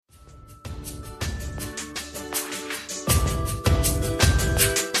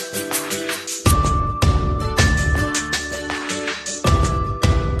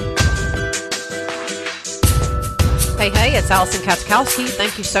Hey, it's Allison Kaczkowski.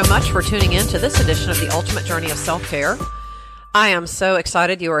 Thank you so much for tuning in to this edition of The Ultimate Journey of Self-Care. I am so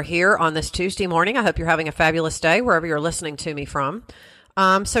excited you are here on this Tuesday morning. I hope you're having a fabulous day wherever you're listening to me from.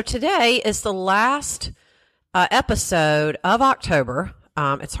 So today is the last episode of October.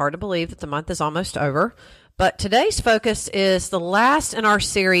 It's hard to believe that the month is almost over, but today's focus is the last in our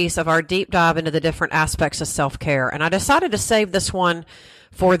series of our deep dive into the different aspects of self-care. And I decided to save this one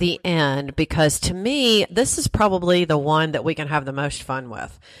for the end because to me, this is probably the one that we can have the most fun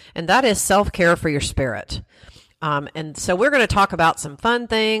with. And that is self-care for your spirit. And so we're going to talk about some fun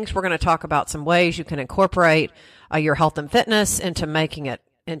things. We're going to talk about some ways you can incorporate your health and fitness into making it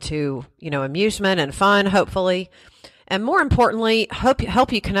into, amusement and fun, hopefully. And more importantly,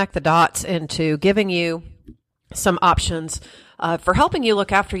 help you connect the dots into giving you some options for helping you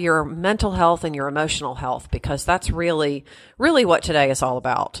look after your mental health and your emotional health, because that's really what today is all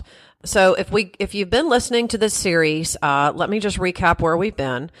about. So if you've been listening to this series, let me just recap where we've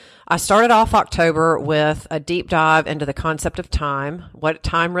been. I started off October with a deep dive into the concept of time, what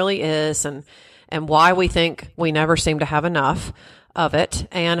time really is, and why we think we never seem to have enough of it,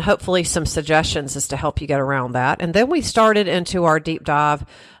 and hopefully some suggestions as to help you get around that. And then we started into our deep dive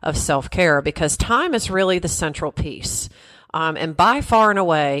of self-care, because time is really the central piece. And by far and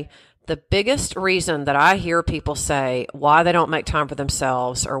away, the biggest reason that I hear people say why they don't make time for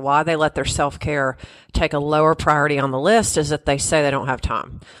themselves or why they let their self-care take a lower priority on the list is that they say they don't have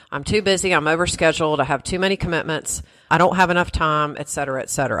time. I'm too busy. I'm overscheduled. I have too many commitments. I don't have enough time, et cetera, et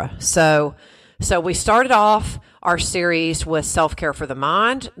cetera. So we started off our series with self-care for the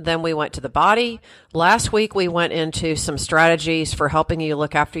mind. Then we went to the body. Last week, we went into some strategies for helping you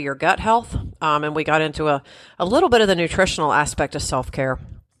look after your gut health. And we got into a little bit of the nutritional aspect of self-care.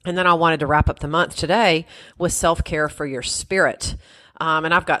 And then I wanted to wrap up the month today with self-care for your spirit.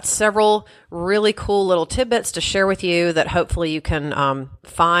 And I've got several really cool little tidbits to share with you that hopefully you can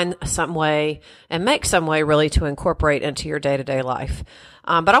find some way and make some way really to incorporate into your day-to-day life.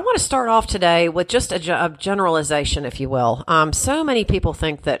 But I want to start off today with just a generalization, if you will. So many people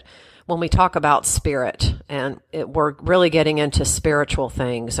think that when we talk about spirit we're really getting into spiritual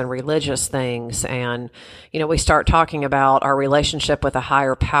things and religious things. And, we start talking about our relationship with a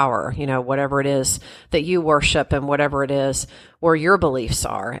higher power, whatever it is that you worship and whatever it is where your beliefs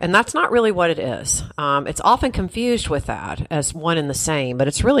are. And that's not really what it is. It's often confused with that as one and the same, but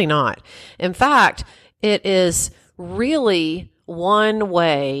it's really not. In fact, it is really one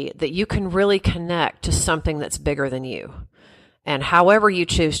way that you can really connect to something that's bigger than you. And however you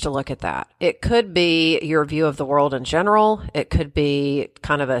choose to look at that, it could be your view of the world in general. It could be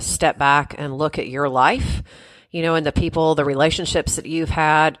kind of a step back and look at your life, and the people, the relationships that you've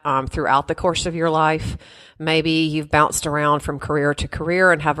had throughout the course of your life. Maybe you've bounced around from career to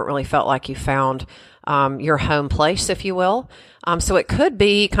career and haven't really felt like you found your home place, if you will. So it could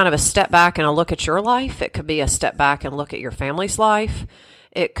be kind of a step back and a look at your life. It could be a step back and look at your family's life.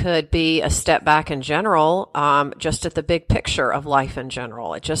 It could be a step back in general, just at the big picture of life in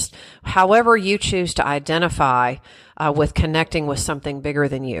general. It just, however you choose to identify with connecting with something bigger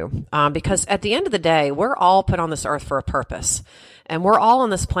than you. Because at the end of the day, we're all put on this earth for a purpose. And we're all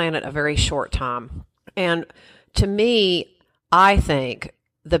on this planet a very short time. And to me, I think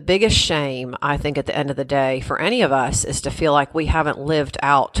the biggest shame, at the end of the day, for any of us is to feel like we haven't lived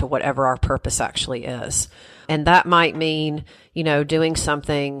out to whatever our purpose actually is. And that might mean, doing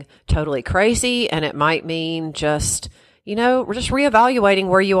something totally crazy. And it might mean just reevaluating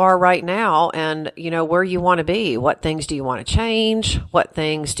where you are right now and, where you want to be. What things do you want to change? What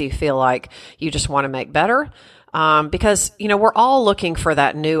things do you feel like you just want to make better? Because, we're all looking for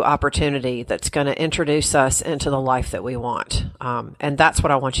that new opportunity that's going to introduce us into the life that we want. And that's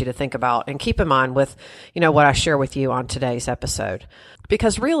what I want you to think about and keep in mind with, what I share with you on today's episode.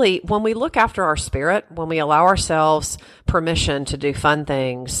 Because really, when we look after our spirit, when we allow ourselves permission to do fun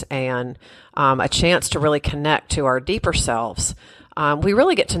things and a chance to really connect to our deeper selves, we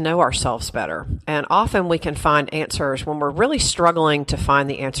really get to know ourselves better. And often we can find answers when we're really struggling to find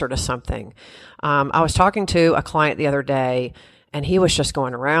the answer to something. I was talking to a client the other day, and he was just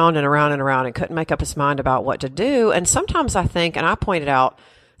going around and around and around and couldn't make up his mind about what to do. And sometimes I think, and I pointed out,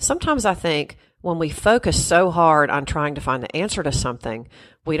 when we focus so hard on trying to find the answer to something,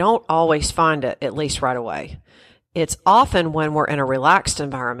 we don't always find it, at least right away. It's often when we're in a relaxed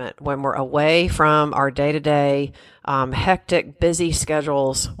environment, when we're away from our day-to-day, hectic, busy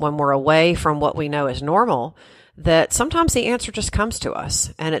schedules, when we're away from what we know is normal, that sometimes the answer just comes to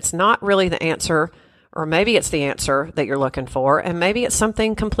us. And it's not really the answer, or maybe it's the answer that you're looking for, and maybe it's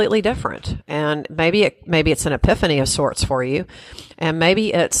something completely different. And maybe it's an epiphany of sorts for you. And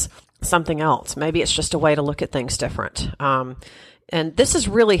maybe it's something else. Maybe it's just a way to look at things different. And this is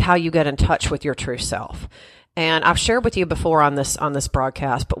really how you get in touch with your true self. And I've shared with you before on this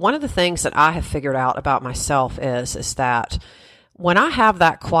broadcast, but one of the things that I have figured out about myself is that when I have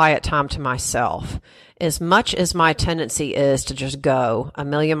that quiet time to myself, as much as my tendency is to just go a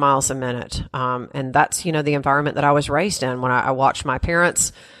million miles a minute, and that's, the environment that I was raised in. When I watched my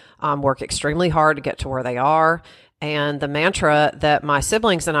parents work extremely hard to get to where they are. And the mantra that my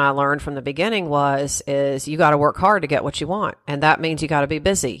siblings and I learned from the beginning is you got to work hard to get what you want. And that means you got to be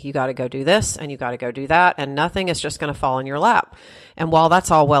busy. You got to go do this and you got to go do that. And nothing is just going to fall in your lap. And while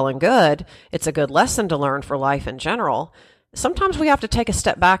that's all well and good, it's a good lesson to learn for life in general. Sometimes we have to take a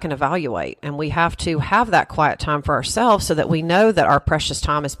step back and evaluate, and we have to have that quiet time for ourselves so that we know that our precious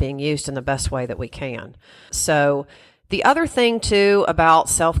time is being used in the best way that we can. So the other thing too about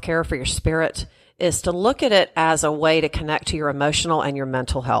self-care for your spirit is to look at it as a way to connect to your emotional and your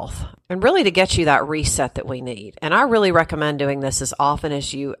mental health, and really to get you that reset that we need. And I really recommend doing this as often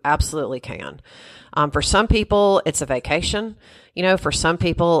as you absolutely can. For some people, it's a vacation. For some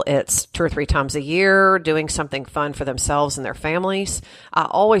people, it's 2 or 3 times a year doing something fun for themselves and their families. I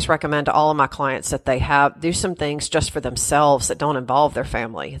always recommend to all of my clients that they do some things just for themselves that don't involve their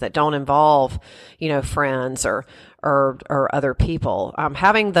family, that don't involve, friends or other people.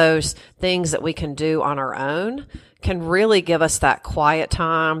 Having those things that we can do on our own can really give us that quiet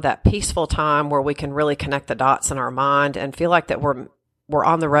time, that peaceful time where we can really connect the dots in our mind and feel like that we're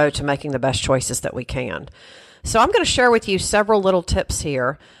on the road to making the best choices that we can. So I'm going to share with you several little tips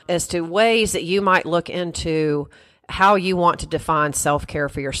here as to ways that you might look into how you want to define self-care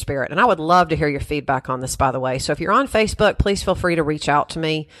for your spirit. And I would love to hear your feedback on this, by the way. So if you're on Facebook, please feel free to reach out to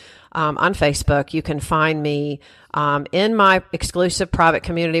me. On Facebook, you can find me in my exclusive private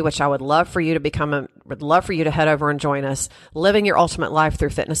community, which I would love for you to head over and join us. Living Your Ultimate Life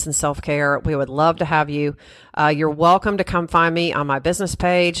Through Fitness and Self-Care. We would love to have you. You're welcome to come find me on my business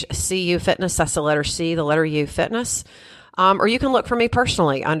page, CU Fitness. That's the letter C, the letter U, Fitness. Or you can look for me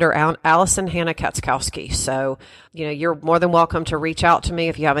personally under Allison Hannah Katzkowski. So, you're more than welcome to reach out to me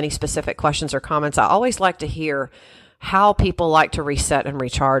if you have any specific questions or comments. I always like to hear how people like to reset and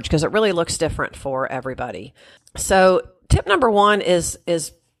recharge, because it really looks different for everybody. So tip number 1 is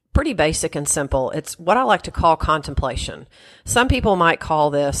pretty basic and simple. It's what I like to call contemplation. Some people might call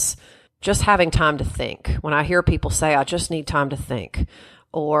this just having time to think. When I hear people say, I just need time to think,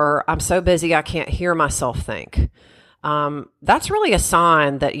 or I'm so busy I can't hear myself think. That's really a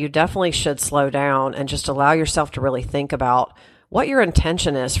sign that you definitely should slow down and just allow yourself to really think about what your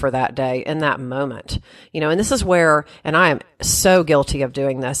intention is for that day in that moment. And this is where, and I am so guilty of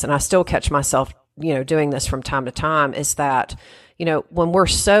doing this, and I still catch myself, doing this from time to time, is that, when we're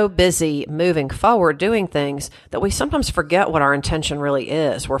so busy moving forward, doing things, that we sometimes forget what our intention really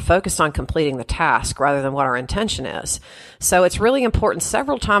is. We're focused on completing the task rather than what our intention is. So it's really important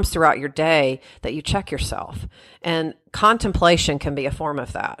several times throughout your day that you check yourself. And contemplation can be a form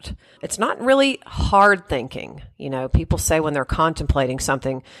of that. It's not really hard thinking. People say when they're contemplating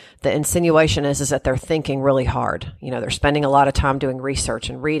something, the insinuation is that they're thinking really hard. They're spending a lot of time doing research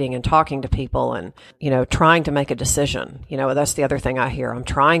and reading and talking to people and, trying to make a decision. That's the other thing I hear. I'm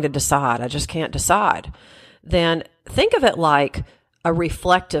trying to decide. I just can't decide. Then think of it like a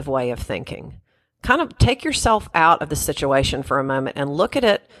reflective way of thinking. Kind of take yourself out of the situation for a moment and look at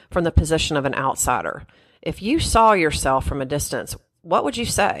it from the position of an outsider. If you saw yourself from a distance, what would you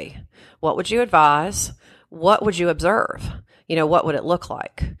say? What would you advise? What would you observe? What would it look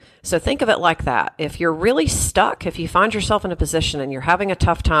like? So think of it like that. If you're really stuck, if you find yourself in a position and you're having a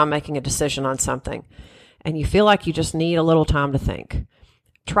tough time making a decision on something, and you feel like you just need a little time to think,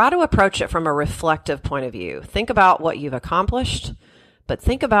 try to approach it from a reflective point of view. Think about what you've accomplished, but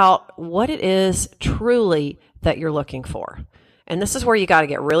think about what it is truly that you're looking for. And this is where you got to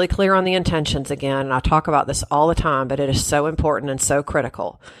get really clear on the intentions again. And I talk about this all the time, but it is so important and so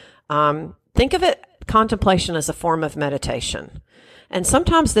critical. Think of it, contemplation, as a form of meditation. And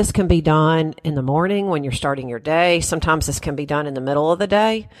sometimes this can be done in the morning when you're starting your day. Sometimes this can be done in the middle of the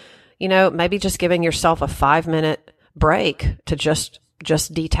day. Maybe just giving yourself a 5-minute break to just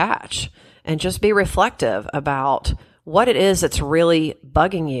detach and just be reflective about what it is that's really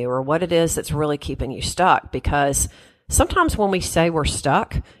bugging you or what it is that's really keeping you stuck. Because sometimes when we say we're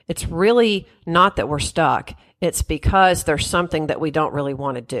stuck, it's really not that we're stuck. It's because there's something that we don't really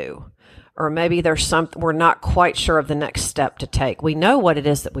want to do. Or maybe we're not quite sure of the next step to take. We know what it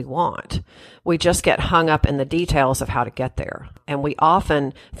is that we want. We just get hung up in the details of how to get there. And we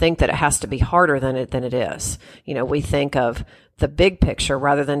often think that it has to be harder than it is. We think of the big picture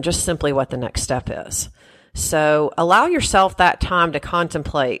rather than just simply what the next step is. So allow yourself that time to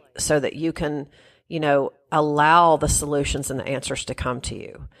contemplate so that you can, allow the solutions and the answers to come to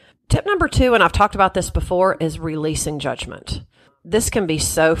you. Tip number 2, and I've talked about this before, is releasing judgment. This can be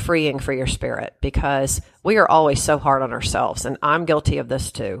so freeing for your spirit because we are always so hard on ourselves, and I'm guilty of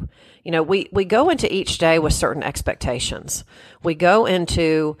this too. We go into each day with certain expectations. We go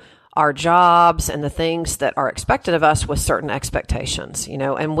into our jobs and the things that are expected of us with certain expectations,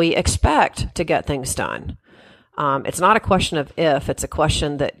 and we expect to get things done. It's not a question of if, it's a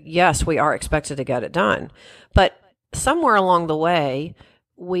question that, yes, we are expected to get it done. But somewhere along the way,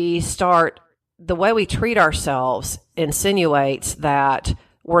 the way we treat ourselves insinuates that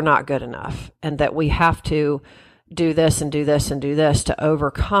we're not good enough and that we have to do this and do this and do this to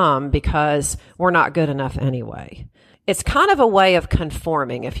overcome because we're not good enough anyway. It's kind of a way of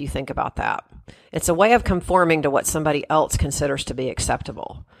conforming, if you think about that. It's a way of conforming to what somebody else considers to be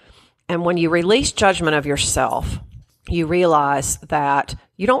acceptable. And when you release judgment of yourself, you realize that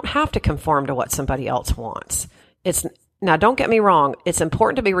you don't have to conform to what somebody else wants. Now, don't get me wrong. It's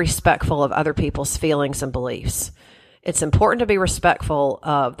important to be respectful of other people's feelings and beliefs. It's important to be respectful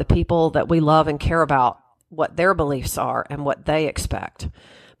of the people that we love and care about, what their beliefs are and what they expect.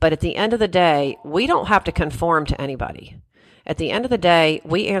 But at the end of the day, we don't have to conform to anybody. At the end of the day,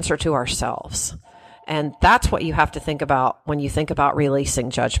 we answer to ourselves. And that's what you have to think about when you think about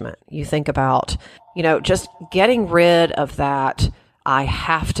releasing judgment. You think about, just getting rid of that I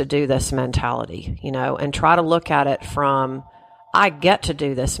have to do this mentality, and try to look at it from I get to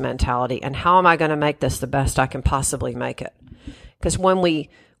do this mentality and how am I going to make this the best I can possibly make it? Because when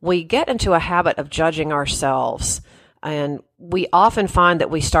we get into a habit of judging ourselves, and we often find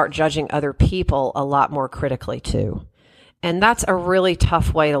that we start judging other people a lot more critically too. And that's a really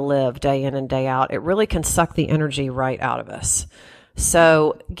tough way to live day in and day out. It really can suck the energy right out of us.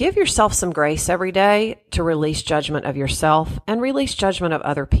 So give yourself some grace every day to release judgment of yourself and release judgment of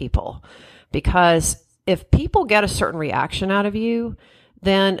other people. Because if people get a certain reaction out of you,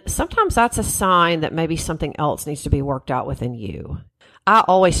 then sometimes that's a sign that maybe something else needs to be worked out within you. I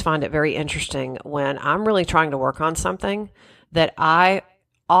always find it very interesting when I'm really trying to work on something that I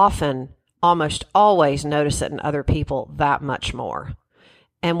almost always notice it in other people that much more.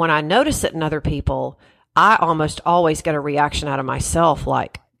 And when I notice it in other people, I almost always get a reaction out of myself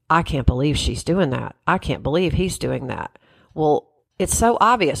like, I can't believe she's doing that. I can't believe he's doing that. Well, it's so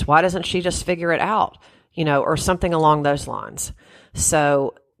obvious. Why doesn't she just figure it out? Or something along those lines.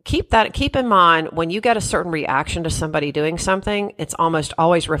 So keep in mind when you get a certain reaction to somebody doing something, it's almost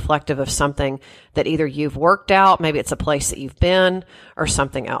always reflective of something that either you've worked out, maybe it's a place that you've been, or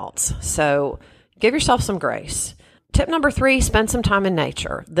something else. So give yourself some grace. Tip number 3, spend some time in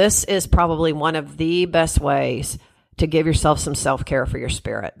nature. This is probably one of the best ways to give yourself some self-care for your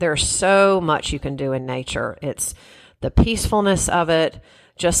spirit. There's so much you can do in nature. It's the peacefulness of it,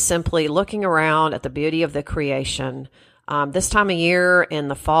 just simply looking around at the beauty of the creation. This time of year in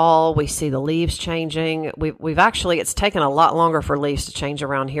the fall, we see the leaves changing. It's taken a lot longer for leaves to change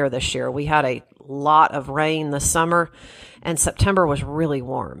around here this year. We had a lot of rain this summer, and September was really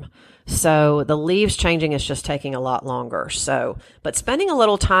warm. So the leaves changing is just taking a lot longer. But spending a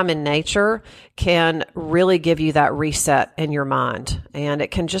little time in nature can really give you that reset in your mind. And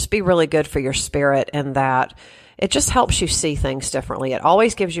it can just be really good for your spirit in that it just helps you see things differently. It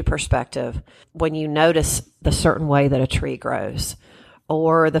always gives you perspective when you notice the certain way that a tree grows,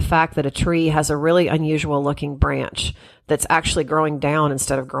 or the fact that a tree has a really unusual looking branch that's actually growing down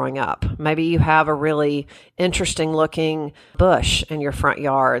instead of growing up. Maybe you have a really interesting looking bush in your front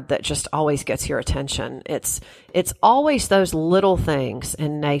yard that just always gets your attention. It's always those little things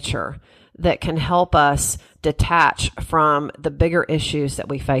in nature that can help us detach from the bigger issues that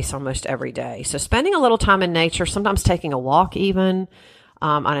we face almost every day. So spending a little time in nature, sometimes taking a walk even,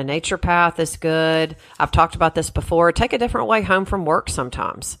 on a nature path is good. I've talked about this before. Take a different way home from work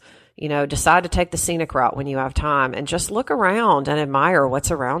sometimes. Decide to take the scenic route when you have time and just look around and admire what's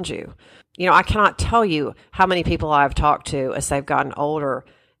around you. I cannot tell you how many people I've talked to as they've gotten older,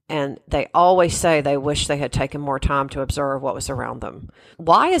 and they always say they wish they had taken more time to observe what was around them.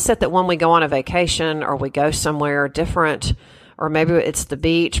 Why is it that when we go on a vacation or we go somewhere different, or maybe it's the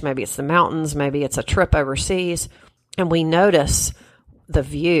beach, maybe it's the mountains, maybe it's a trip overseas, and we notice the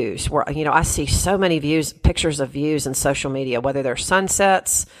views where, I see so many pictures of views in social media, whether they're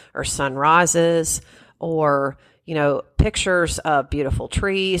sunsets or sunrises or, pictures of beautiful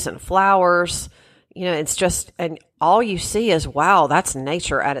trees and flowers. It's just, and all you see is, wow, that's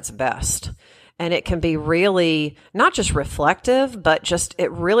nature at its best. And it can be really not just reflective, but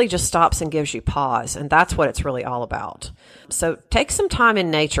it really just stops and gives you pause. And that's what it's really all about. So take some time in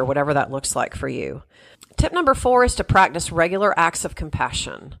nature, whatever that looks like for you. Tip number 4 is to practice regular acts of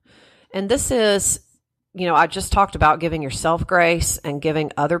compassion. And this is, I just talked about giving yourself grace and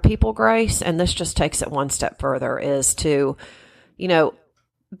giving other people grace. And this just takes it one step further, is to,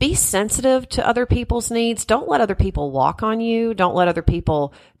 be sensitive to other people's needs. Don't let other people walk on you. Don't let other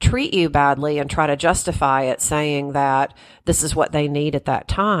people treat you badly and try to justify it, saying that this is what they need at that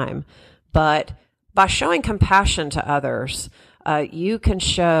time. But by showing compassion to others, you can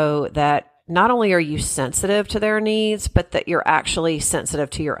show that not only are you sensitive to their needs, but that you're actually sensitive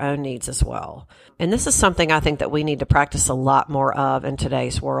to your own needs as well. And this is something I think that we need to practice a lot more of in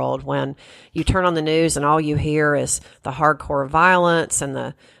today's world. When you turn on the news and all you hear is the hardcore violence and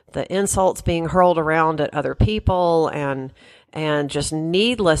the insults being hurled around at other people and just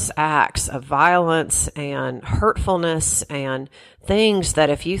needless acts of violence and hurtfulness and things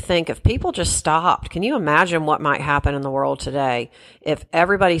that if people just stopped, can you imagine what might happen in the world today if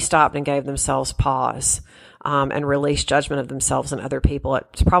everybody stopped and gave themselves pause and released judgment of themselves and other people?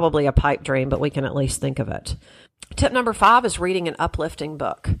 It's probably a pipe dream, but we can at least think of it. Tip number 5 is reading an uplifting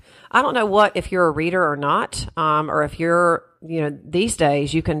book. I don't know if you're a reader or not, or if you're, these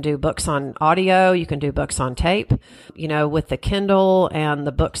days you can do books on audio, you can do books on tape, with the Kindle and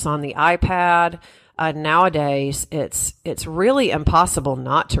the books on the iPad. Nowadays, it's really impossible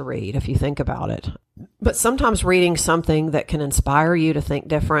not to read if you think about it. But sometimes reading something that can inspire you to think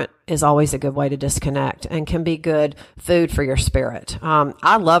different is always a good way to disconnect and can be good food for your spirit.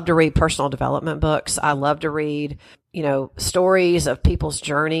 I love to read personal development books. I love to read, stories of people's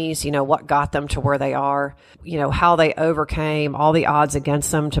journeys, what got them to where they are, how they overcame all the odds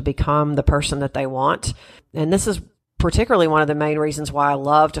against them to become the person that they want. And this is particularly one of the main reasons why I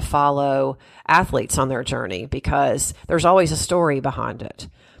love to follow athletes on their journey, because there's always a story behind it.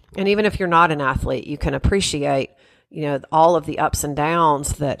 And even if you're not an athlete, you can appreciate, all of the ups and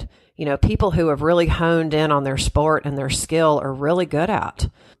downs that, people who have really honed in on their sport and their skill are really good at.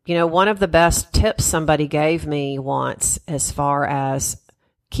 One of the best tips somebody gave me once as far as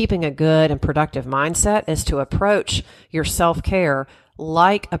keeping a good and productive mindset is to approach your self-care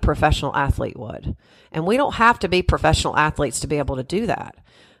like a professional athlete would. And we don't have to be professional athletes to be able to do that.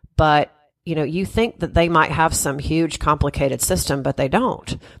 But you think that they might have some huge complicated system, but they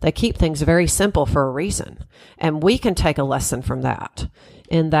don't. They keep things very simple for a reason. And we can take a lesson from that,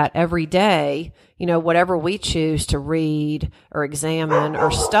 in that every day, whatever we choose to read or examine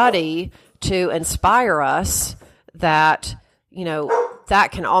or study to inspire us, that,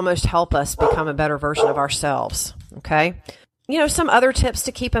 that can almost help us become a better version of ourselves. Okay. Some other tips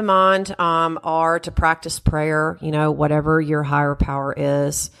to keep in mind are to practice prayer, whatever your higher power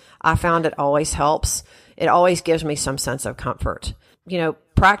is. I found it always helps. It always gives me some sense of comfort.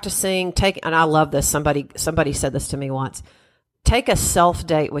 Practicing, and I love this. Somebody said this to me once. Take a self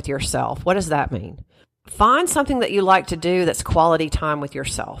date with yourself. What does that mean? Find something that you like to do that's quality time with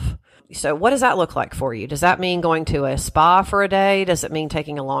yourself. So what does that look like for you? Does that mean going to a spa for a day? Does it mean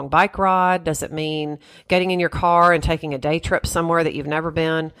taking a long bike ride? Does it mean getting in your car and taking a day trip somewhere that you've never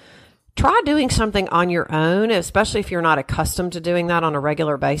been? Try doing something on your own, especially if you're not accustomed to doing that on a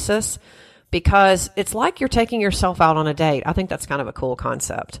regular basis, because it's like you're taking yourself out on a date. I think that's kind of a cool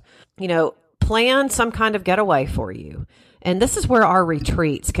concept. Plan some kind of getaway for you. And this is where our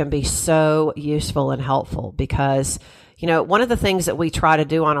retreats can be so useful and helpful, because one of the things that we try to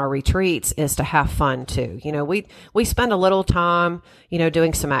do on our retreats is to have fun too. We spend a little time,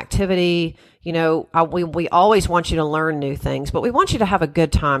 doing some activity. We always want you to learn new things, but we want you to have a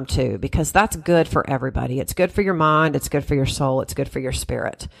good time too, because that's good for everybody. It's good for your mind. It's good for your soul. It's good for your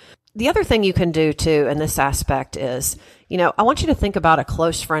spirit. The other thing you can do too in this aspect is, I want you to think about a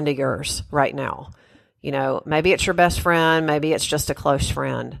close friend of yours right now. Maybe it's your best friend. Maybe it's just a close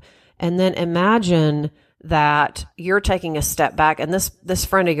friend. And then imagine that you're taking a step back and this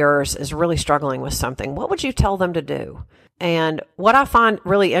friend of yours is really struggling with something. What would you tell them to do? And what I find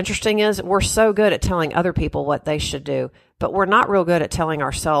really interesting is we're so good at telling other people what they should do, but we're not real good at telling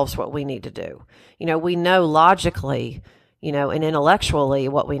ourselves what we need to do. We know logically, and intellectually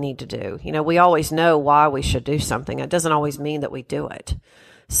what we need to do. We always know why we should do something. It doesn't always mean that we do it.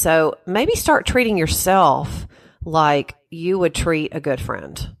 So maybe start treating yourself like you would treat a good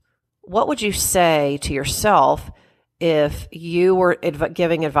friend. What would you say to yourself if you were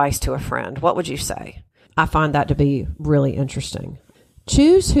giving advice to a friend? What would you say? I find that to be really interesting.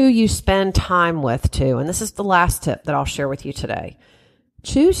 Choose who you spend time with too. And this is the last tip that I'll share with you today.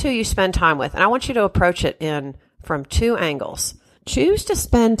 Choose who you spend time with. And I want you to approach it from two angles. Choose to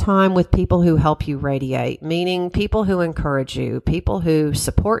spend time with people who help you radiate, meaning people who encourage you, people who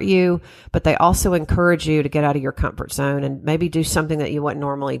support you, but they also encourage you to get out of your comfort zone and maybe do something that you wouldn't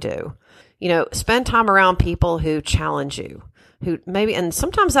normally do. Spend time around people who challenge you, and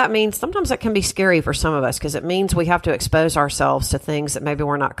sometimes that can be scary for some of us because it means we have to expose ourselves to things that maybe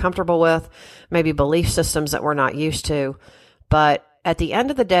we're not comfortable with, maybe belief systems that we're not used to. But at the end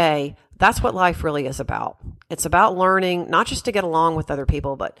of the day, that's what life really is about. It's about learning not just to get along with other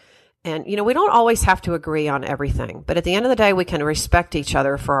people, we don't always have to agree on everything, but at the end of the day, we can respect each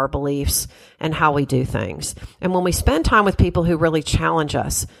other for our beliefs and how we do things. And when we spend time with people who really challenge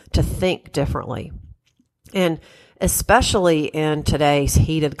us to think differently, and especially in today's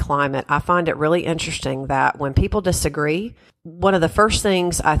heated climate, I find it really interesting that when people disagree, one of the first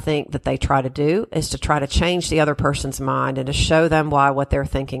things I think that they try to do is to try to change the other person's mind and to show them why what they're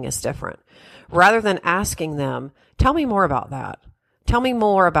thinking is different, rather than asking them, tell me more about that. Tell me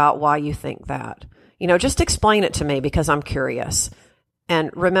more about why you think that. Just explain it to me because I'm curious.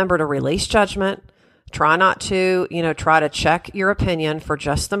 And remember to release judgment. Try not to, try to check your opinion for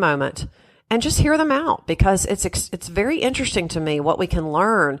just the moment. And just hear them out because it's very interesting to me what we can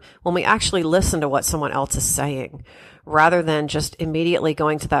learn when we actually listen to what someone else is saying, rather than just immediately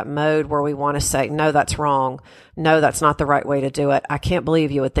going to that mode where we want to say, no, that's wrong. No, that's not the right way to do it. I can't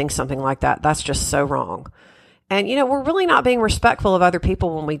believe you would think something like that. That's just so wrong. And, we're really not being respectful of other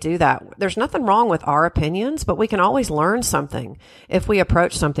people when we do that. There's nothing wrong with our opinions, but we can always learn something if we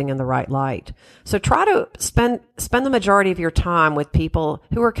approach something in the right light. So try to spend the majority of your time with people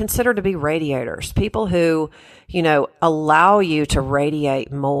who are considered to be radiators, people who, allow you to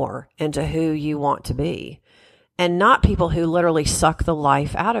radiate more into who you want to be, and not people who literally suck the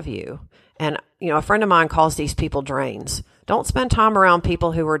life out of you. And, a friend of mine calls these people drains. Don't spend time around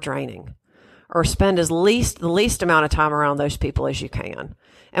people who are draining. Or spend the least amount of time around those people as you can.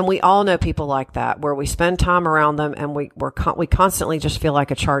 And we all know people like that, where we spend time around them and we constantly just feel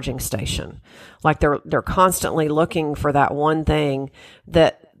like a charging station. Like they're constantly looking for that one thing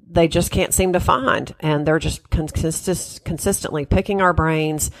that they just can't seem to find. And they're just consistently picking our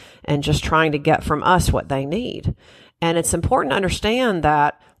brains and just trying to get from us what they need. And it's important to understand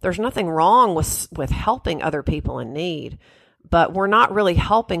that there's nothing wrong with helping other people in need. But we're not really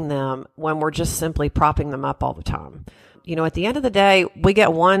helping them when we're just simply propping them up all the time. At the end of the day, we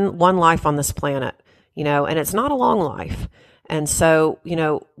get one life on this planet, and it's not a long life. And so,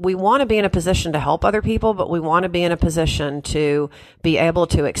 we want to be in a position to help other people, but we want to be in a position to be able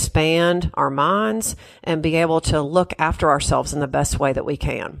to expand our minds and be able to look after ourselves in the best way that we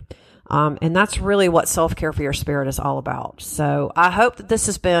can. And that's really what self-care for your spirit is all about. So I hope that this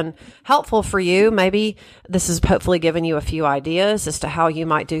has been helpful for you. Maybe this has hopefully given you a few ideas as to how you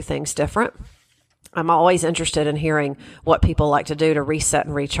might do things different. I'm always interested in hearing what people like to do to reset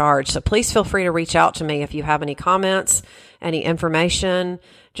and recharge. So please feel free to reach out to me if you have any comments, any information,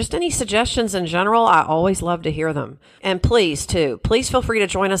 just any suggestions in general. I always love to hear them. And please feel free to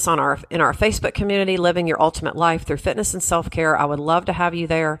join us in our Facebook community, Living Your Ultimate Life Through Fitness and Self-Care. I would love to have you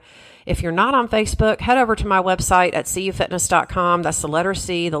there. If you're not on Facebook, head over to my website at cufitness.com. That's the letter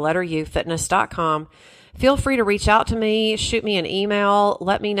C, the letter U, fitness.com. Feel free to reach out to me, shoot me an email,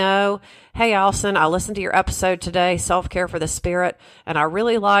 let me know, hey, Allison, I listened to your episode today, Self-Care for the Spirit, and I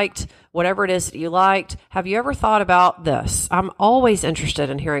really liked whatever it is that you liked. Have you ever thought about this? I'm always interested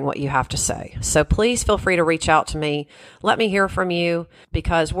in hearing what you have to say. So please feel free to reach out to me. Let me hear from you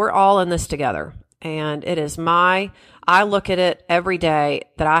because we're all in this together. And it is I look at it every day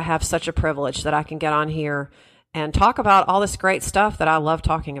that I have such a privilege that I can get on here and talk about all this great stuff that I love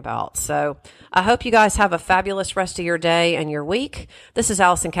talking about. So I hope you guys have a fabulous rest of your day and your week. This is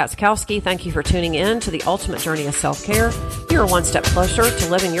Allison Katzkowski. Thank you for tuning in to the Ultimate Journey of Self-Care. You're one step closer to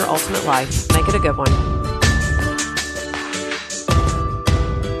living your ultimate life. Make it a good one.